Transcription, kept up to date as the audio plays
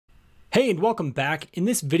Hey, and welcome back. In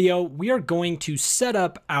this video, we are going to set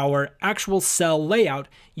up our actual cell layout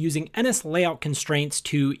using NSLayout constraints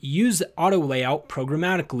to use AutoLayout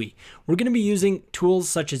programmatically. We're going to be using tools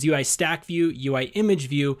such as UIStackView,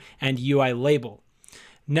 UIImageView, and UILabel.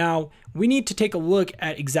 Now, we need to take a look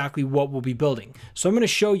at exactly what we'll be building. So I'm going to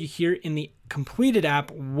show you here in the completed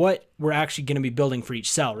app what we're actually going to be building for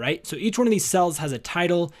each cell, right? So each one of these cells has a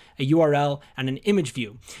title, a URL, and an image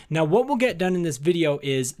view. Now, what we'll get done in this video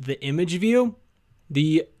is the image view,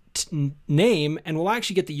 the name, and we'll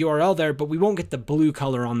actually get the URL there, but we won't get the blue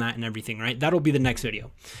color on that and everything, right? That'll be the next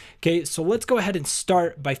video. Okay, so let's go ahead and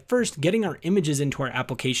start by first getting our images into our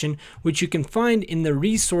application, which you can find in the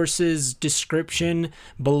resources description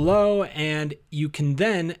below, and you can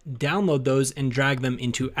then download those and drag them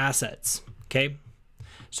into assets. Okay,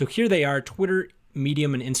 so here they are: Twitter,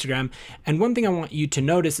 Medium, and Instagram. And one thing I want you to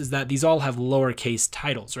notice is that these all have lowercase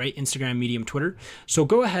titles, right? Instagram, Medium, Twitter. So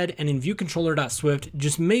go ahead and in viewcontroller.swift,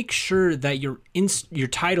 just make sure that your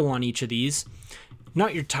title on each of these,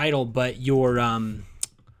 not your title, but your,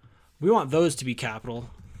 we want those to be capital,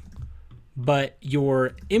 but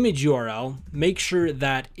your image URL, make sure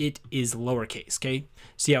that it is lowercase, okay?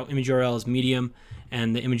 See how image URL is Medium,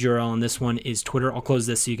 and the image URL on this one is Twitter. I'll close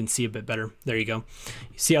this so you can see a bit better. There you go.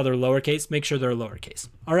 You see how they're lowercase? Make sure they're lowercase.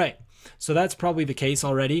 All right, so that's probably the case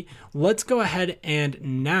already. Let's go ahead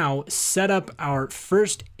and now set up our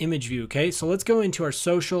first image view, okay? So let's go into our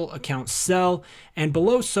social account cell, and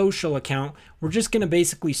below social account, we're just gonna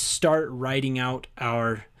basically start writing out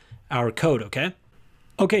our code, okay?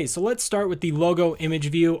 Okay, so let's start with the logo image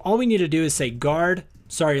view. All we need to do is say guard.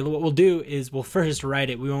 Sorry, what we'll do is we'll first write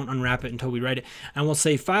it. We won't unwrap it until we write it. And we'll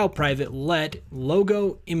say file private let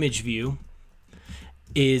logo image view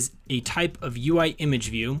is a type of UI image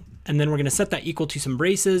view. And then we're going to set that equal to some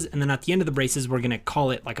braces. And then at the end of the braces, we're going to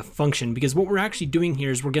call it like a function, because what we're actually doing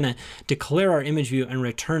here is we're going to declare our image view and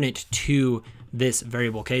return it to this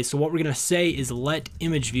variable. Okay, so what we're going to say is let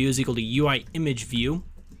image view is equal to UI image view.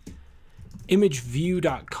 Image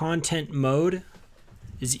view.content mode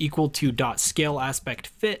is equal to .scale aspect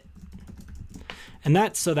fit, and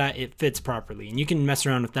that's so that it fits properly. And you can mess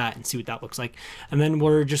around with that and see what that looks like. And then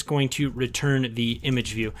we're just going to return the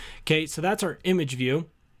image view. Okay, so that's our image view.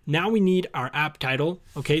 Now we need our app title.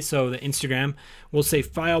 Okay, so the Instagram, we'll say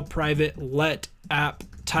file private let app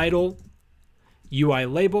title UI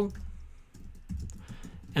label,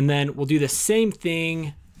 and then we'll do the same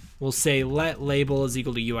thing. We'll say let label is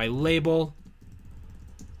equal to UI label.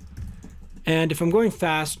 And if I'm going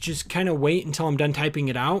fast, just kind of wait until I'm done typing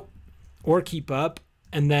it out, or keep up.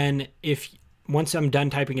 And then once I'm done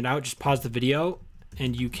typing it out, just pause the video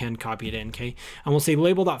and you can copy it in, okay? And we'll say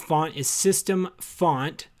label.font is system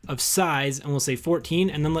font of size, and we'll say 14.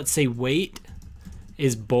 And then let's say weight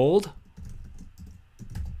is bold.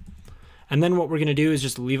 And then what we're gonna do is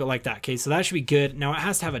just leave it like that, okay? So that should be good. Now it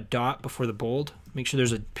has to have a dot before the bold. Make sure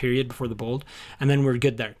there's a period before the bold, and then we're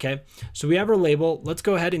good there, okay? So we have our label. Let's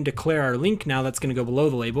go ahead and declare our link now. That's gonna go below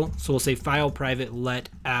the label. So we'll say file private let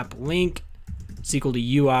app link is equal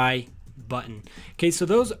to UI button. Okay, so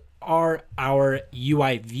those are our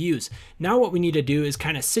UI views. Now what we need to do is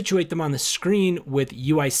kind of situate them on the screen with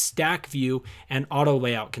UIStackView and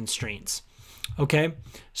AutoLayout constraints. Okay,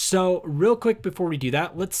 so real quick before we do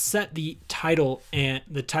that, let's set the title and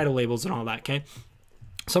the title labels and all that, okay?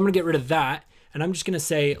 So I'm gonna get rid of that, and I'm just gonna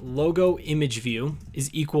say logo image view is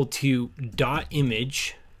equal to dot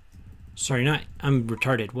image. Sorry, I'm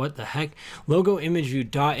retarded, what the heck? Logo image view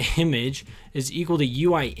dot image is equal to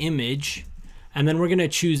UI image, and then we're gonna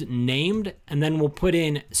choose named, and then we'll put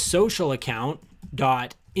in social account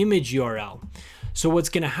dot image URL. So what's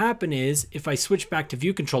gonna happen is if I switch back to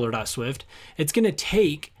viewcontroller.swift, it's gonna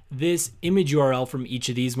take this image URL from each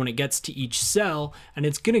of these when it gets to each cell, and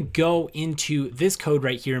it's gonna go into this code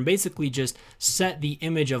right here and basically just set the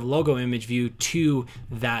image of logo image view to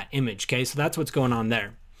that image, okay? So that's what's going on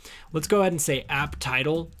there. Let's go ahead and say app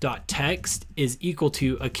title.text is equal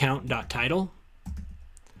to account.title.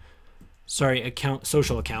 Sorry,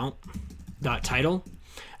 social account.title.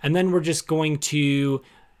 And then we're just going to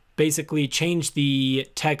basically change the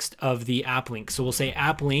text of the app link. So we'll say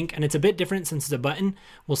app link, and it's a bit different since it's a button.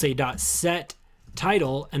 We'll say dot set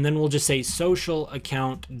title, and then we'll just say social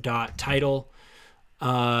account dot title.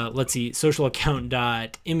 Let's see, social account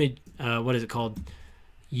dot image, what is it called?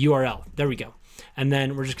 URL, there we go. And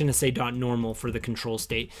then we're just gonna say dot normal for the control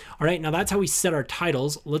state. All right, now that's how we set our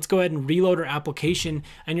titles. Let's go ahead and reload our application,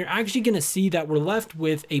 and you're actually gonna see that we're left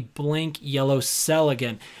with a blank yellow cell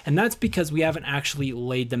again. And that's because we haven't actually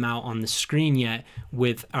laid them out on the screen yet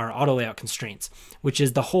with our auto layout constraints, which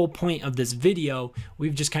is the whole point of this video.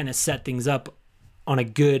 We've just kind of set things up on a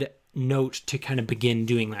good note to kind of begin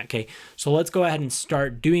doing that. Okay, so let's go ahead and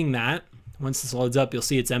start doing that. Once this loads up, you'll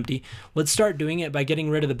see it's empty. Let's start doing it by getting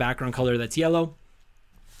rid of the background color that's yellow.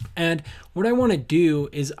 And what I want to do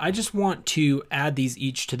is I just want to add these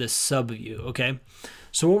each to the subview. Okay,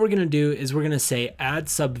 so what we're going to do is we're going to say add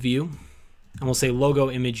subview, and we'll say logo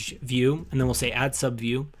image view, and then we'll say add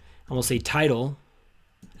subview, and we'll say title,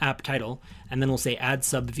 app title, and then we'll say add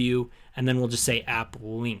subview, and then we'll just say app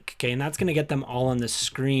link. Okay, and that's going to get them all on the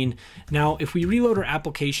screen. Now, if we reload our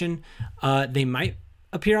application, they might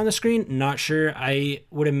appear on the screen. Not sure. I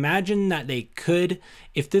would imagine that they could.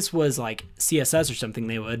 If this was like CSS or something,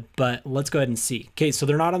 they would, but let's go ahead and see. Okay, so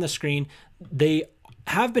they're not on the screen. They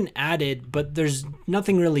have been added, but there's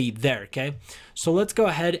nothing really there. Okay, so let's go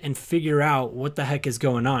ahead and figure out what the heck is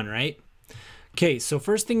going on, right? Okay, so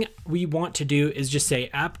first thing we want to do is just say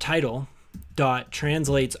app title dot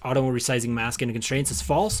translates auto resizing mask into constraints as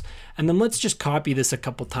false, and then let's just copy this a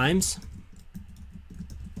couple times.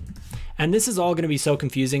 And this is all going to be so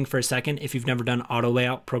confusing for a second if you've never done auto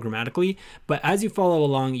layout programmatically, but as you follow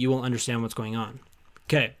along, you will understand what's going on.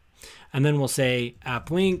 Okay, and then we'll say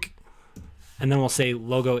app link, and then we'll say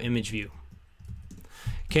logo image view.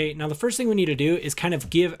 Okay, now the first thing we need to do is kind of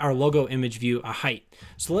give our logo image view a height.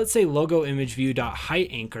 So let's say logo image view dot height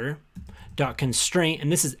anchor dot constraint, and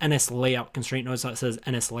this is NSLayoutConstraint. Notice how it says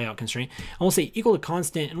NSLayoutConstraint. And we'll say equal to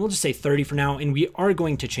constant, and we'll just say 30 for now. And we are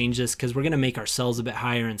going to change this because we're going to make our cells a bit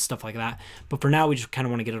higher and stuff like that. But for now, we just kind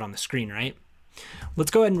of want to get it on the screen, right?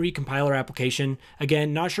 Let's go ahead and recompile our application.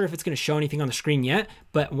 Again, not sure if it's going to show anything on the screen yet,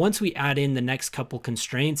 but once we add in the next couple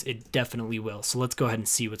constraints, it definitely will. So let's go ahead and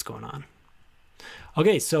see what's going on.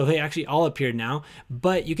 Okay, so they actually all appeared now,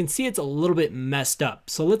 but you can see it's a little bit messed up.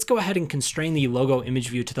 So let's go ahead and constrain the logo image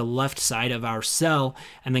view to the left side of our cell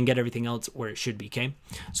and then get everything else where it should be, okay?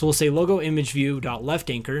 So we'll say logo image view dot left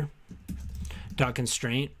anchor dot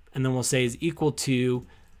constraint, and then we'll say is equal to,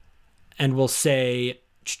 and we'll say,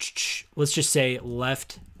 let's just say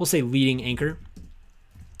left, we'll say leading anchor,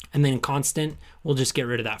 and then constant, we'll just get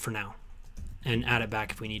rid of that for now and add it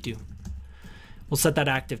back if we need to. We'll set that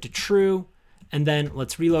active to true. And then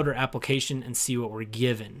let's reload our application and see what we're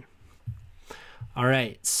given. All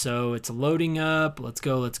right, so it's loading up. Let's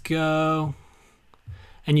go, let's go.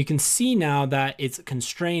 And you can see now that it's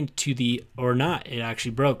constrained to the, or not, it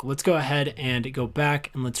actually broke. Let's go ahead and go back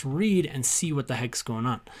and let's read and see what the heck's going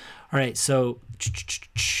on. All right, so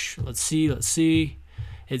let's see.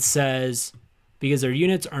 It says, because their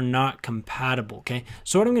units are not compatible, okay?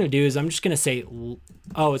 So what I'm gonna do is I'm just gonna say,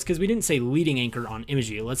 oh, it's because we didn't say leading anchor on image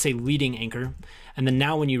view. Let's say leading anchor, and then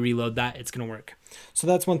now when you reload that, it's gonna work. So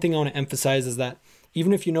that's one thing I wanna emphasize is that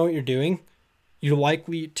even if you know what you're doing, you're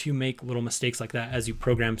likely to make little mistakes like that as you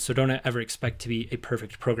program, so don't ever expect to be a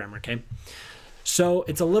perfect programmer, okay? So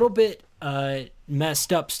it's a little bit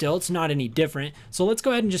messed up still. It's not any different. So let's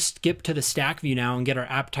go ahead and just skip to the stack view now and get our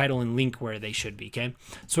app title and link where they should be, okay?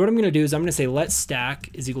 So what I'm gonna do is I'm gonna say let stack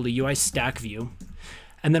is equal to UIStackView,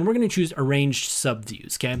 and then we're gonna choose arranged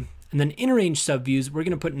subviews, okay? And then in arranged subviews, we're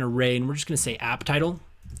gonna put an array and we're just gonna say app title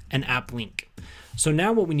and app link. So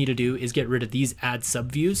now what we need to do is get rid of these add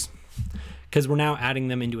subviews because we're now adding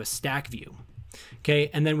them into a stack view.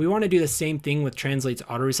 Okay, and then we want to do the same thing with translates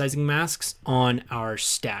auto resizing masks on our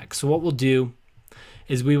stack. So what we'll do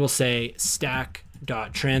is we will say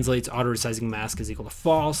stack.translates auto resizing mask is equal to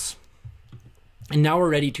false. And now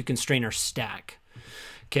we're ready to constrain our stack.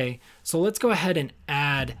 Okay, so let's go ahead and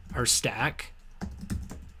add our stack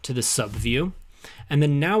to the subview. And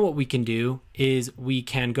then now what we can do is we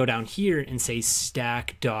can go down here and say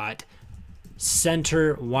stack.center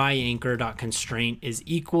yanchor.constraint is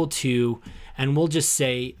equal to, and we'll just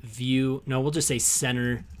say we'll just say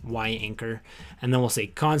center y anchor, and then we'll say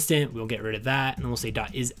constant, we'll get rid of that, and then we'll say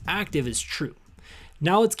dot is active is true.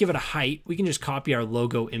 Now let's give it a height. We can just copy our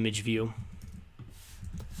logo image view,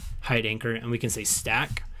 height anchor, and we can say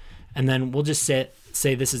stack, and then we'll just say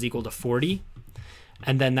this is equal to 40,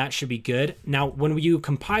 and then that should be good. Now when you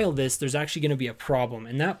compile this, there's actually going to be a problem,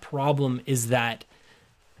 and that problem is that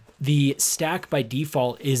the stack by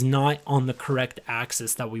default is not on the correct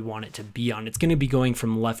axis that we want it to be on. It's going to be going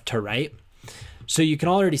from left to right. So you can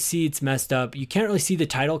already see it's messed up. You can't really see the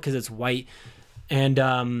title because it's white.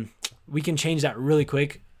 And we can change that really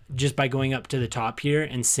quick just by going up to the top here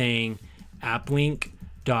and saying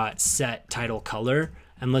applink.set title color.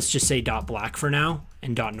 And let's just say .black for now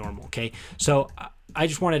and .normal, okay? So I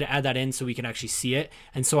just wanted to add that in so we can actually see it.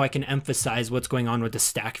 And so I can emphasize what's going on with the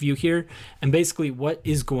stack view here. And basically what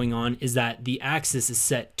is going on is that the axis is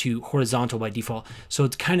set to horizontal by default. So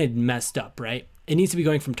it's kind of messed up, right? it needs to be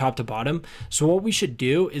going from top to bottom. So what we should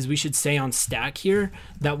do is we should say on stack here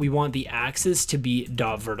that we want the axis to be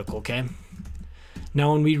 .vertical, okay?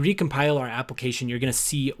 Now, when we recompile our application, you're gonna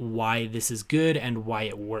see why this is good and why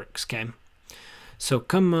it works, okay? So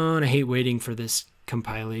come on, I hate waiting for this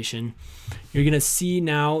compilation. You're gonna see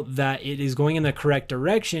now that it is going in the correct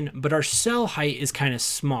direction, but our cell height is kind of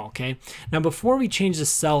small, okay? Now, before we change the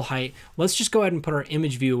cell height, let's just go ahead and put our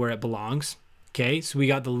image view where it belongs, okay? So we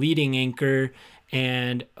got the leading anchor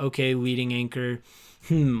and, okay, leading anchor.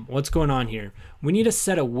 What's going on here? We need to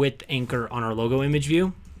set a width anchor on our logo image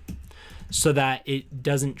view so that it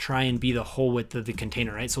doesn't try and be the whole width of the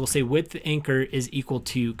container, right? So we'll say width anchor is equal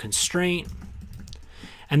to constraint.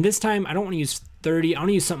 And this time I don't want to use 30, I want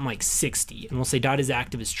to use something like 60. And we'll say dot is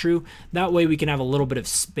active is true. That way we can have a little bit of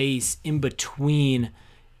space in between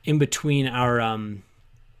our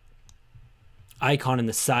icon in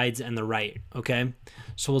the sides and the right, okay?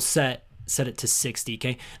 So we'll set it to 60,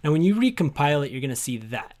 okay? Now when you recompile it, you're gonna see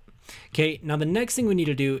that. Okay, now the next thing we need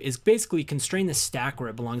to do is basically constrain the stack where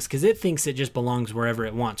it belongs, because it thinks it just belongs wherever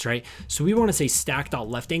it wants, right? So we want to say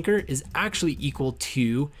stack.left anchor is actually equal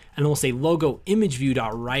to, and then we'll say logo image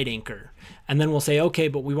view.right anchor. And then we'll say, okay,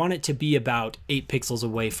 but we want it to be about 8 pixels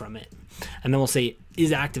away from it. And then we'll say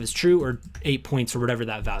is active is true, or 8 points, or whatever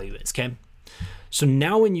that value is, okay? So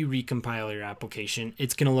now when you recompile your application,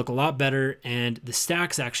 it's going to look a lot better, and the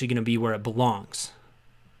stack's actually going to be where it belongs.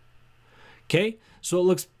 Okay, so it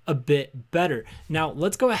looks a bit better. Now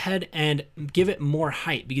let's go ahead and give it more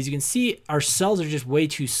height, because you can see our cells are just way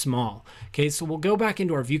too small. Okay, so we'll go back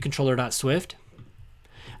into our viewcontroller.swift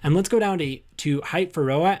and let's go down to height for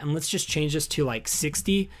row at, and let's just change this to like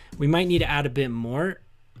 60. We might need to add a bit more.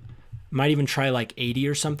 Might even try like 80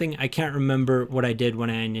 or something. I can't remember what I did when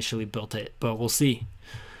I initially built it, but we'll see.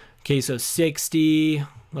 Okay, so 60,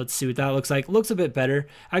 let's see what that looks like. Looks a bit better.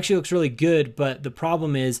 Actually looks really good, but the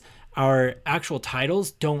problem is our actual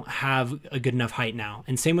titles don't have a good enough height now.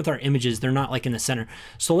 And same with our images, they're not like in the center.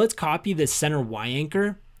 So let's copy this center Y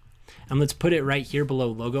anchor and let's put it right here below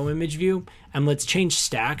logo image view. And let's change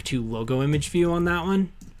stack to logo image view on that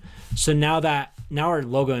one. So now our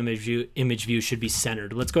logo image view should be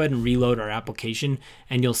centered. Let's go ahead and reload our application,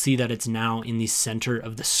 and you'll see that it's now in the center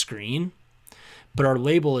of the screen. But our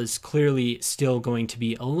label is clearly still going to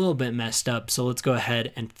be a little bit messed up. So let's go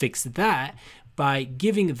ahead and fix that by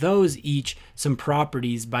giving those each some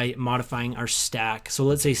properties by modifying our stack. So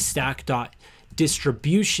let's say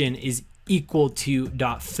stack.distribution is equal to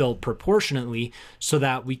 .fill proportionately, so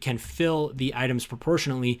that we can fill the items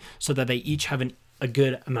proportionately so that they each have a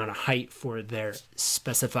good amount of height for their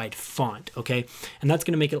specified font, okay? And that's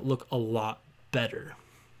gonna make it look a lot better.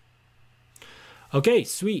 Okay,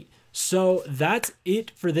 sweet. So that's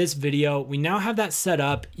it for this video. We now have that set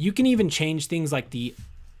up. You can even change things like the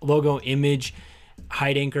logo image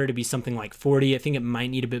height anchor to be something like 40. I think it might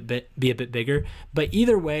need be a bit bigger, but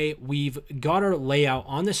either way, we've got our layout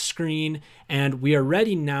on the screen, and we are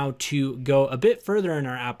ready now to go a bit further in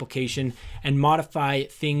our application and modify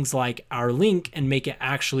things like our link and make it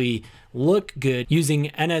actually look good using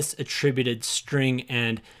NS attributed string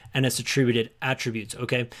and NS attributed attributes.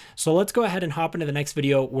 Okay, so let's go ahead and hop into the next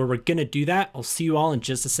video where we're gonna do that. I'll see you all in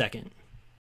just a second.